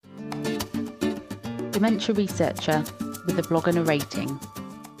dementia researcher with a blog and a rating.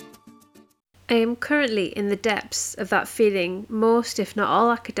 I am currently in the depths of that feeling most, if not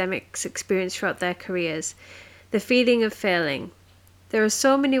all, academics experience throughout their careers, the feeling of failing. There are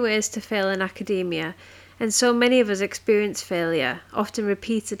so many ways to fail in academia, and so many of us experience failure, often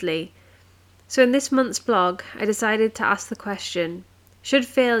repeatedly. So in this month's blog, I decided to ask the question, should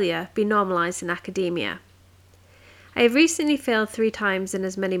failure be normalised in academia? I have recently failed 3 times in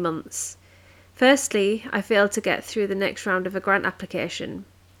as many months. Firstly, I failed to get through the next round of a grant application.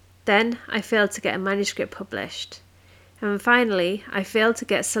 Then, I failed to get a manuscript published. And finally, I failed to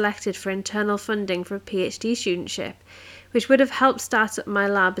get selected for internal funding for a PhD studentship, which would have helped start up my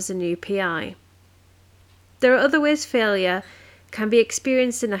lab as a new PI. There are other ways failure can be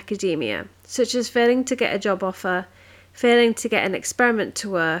experienced in academia, such as failing to get a job offer, failing to get an experiment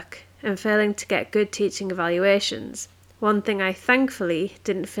to work, and failing to get good teaching evaluations, one thing I thankfully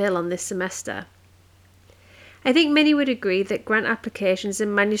didn't fail on this semester. I think many would agree that grant applications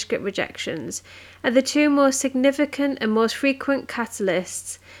and manuscript rejections are the 2 most significant and most frequent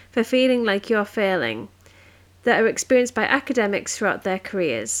catalysts for feeling like you're failing that are experienced by academics throughout their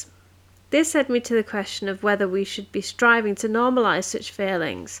careers. This led me to the question of whether we should be striving to normalise such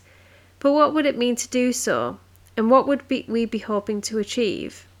failings. But what would it mean to do so, and what would we be hoping to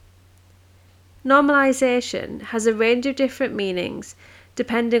achieve? Normalisation has a range of different meanings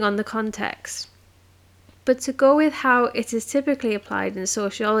depending on the context. But to go with how it is typically applied in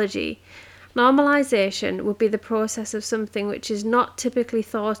sociology, normalisation would be the process of something which is not typically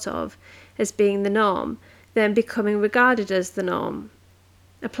thought of as being the norm, then becoming regarded as the norm.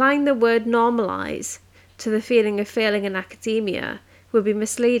 Applying the word normalise to the feeling of failing in academia would be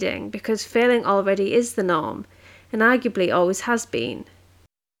misleading because failing already is the norm, and arguably always has been.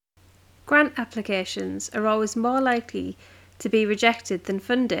 Grant applications are always more likely to be rejected than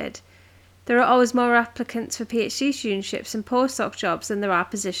funded. There are always more applicants for PhD studentships and postdoc jobs than there are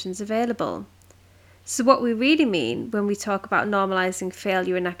positions available. So what we really mean when we talk about normalising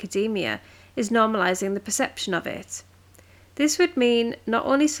failure in academia is normalising the perception of it. This would mean not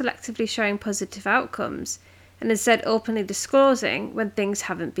only selectively showing positive outcomes, and instead openly disclosing when things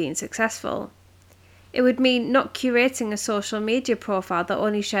haven't been successful. It would mean not curating a social media profile that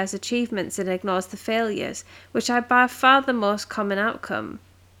only shares achievements and ignores the failures, which are by far the most common outcome.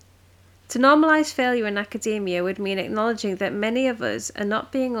 To normalise failure in academia would mean acknowledging that many of us are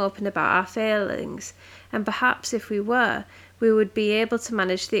not being open about our failings, and perhaps if we were, we would be able to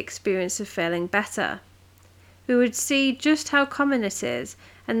manage the experience of failing better. We would see just how common it is,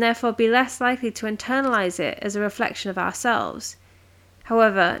 and therefore be less likely to internalise it as a reflection of ourselves.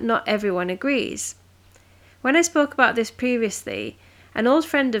 However, not everyone agrees. When I spoke about this previously, an old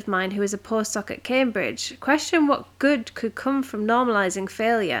friend of mine who is a postdoc at Cambridge questioned what good could come from normalising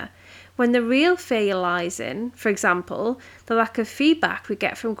failure, when the real failure lies in, for example, the lack of feedback we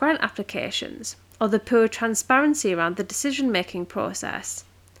get from grant applications, or the poor transparency around the decision-making process.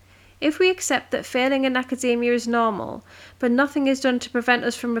 If we accept that failing in academia is normal, but nothing is done to prevent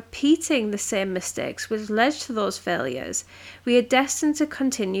us from repeating the same mistakes which led to those failures, we are destined to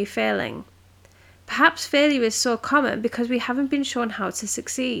continue failing. Perhaps failure is so common because we haven't been shown how to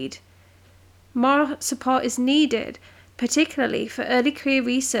succeed. More support is needed, particularly for early career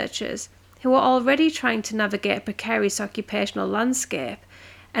researchers who are already trying to navigate a precarious occupational landscape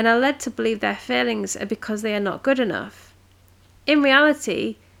and are led to believe their failings are because they are not good enough. In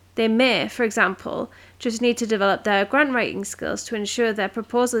reality, they may, for example, just need to develop their grant writing skills to ensure their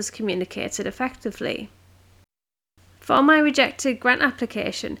proposal is communicated effectively. For my rejected grant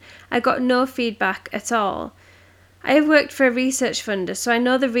application, I got no feedback at all. I have worked for a research funder, so I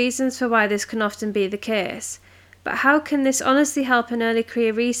know the reasons for why this can often be the case. But how can this honestly help an early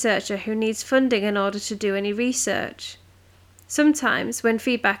career researcher who needs funding in order to do any research? Sometimes, when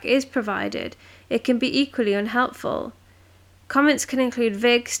feedback is provided, it can be equally unhelpful. Comments can include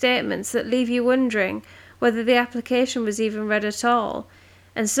vague statements that leave you wondering whether the application was even read at all,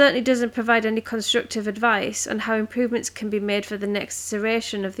 and certainly doesn't provide any constructive advice on how improvements can be made for the next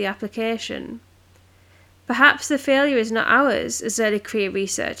iteration of the application. Perhaps the failure is not ours as early career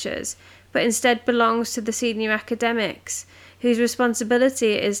researchers, but instead belongs to the senior academics, whose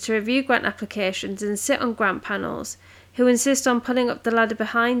responsibility it is to review grant applications and sit on grant panels, who insist on pulling up the ladder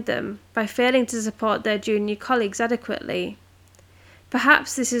behind them by failing to support their junior colleagues adequately.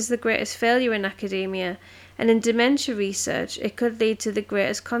 Perhaps this is the greatest failure in academia, and in dementia research it could lead to the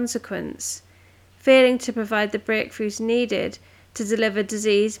greatest consequence, failing to provide the breakthroughs needed to deliver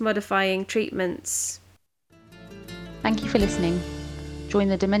disease-modifying treatments. Thank you for listening. Join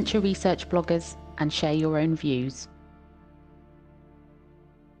the Dementia Research bloggers and share your own views.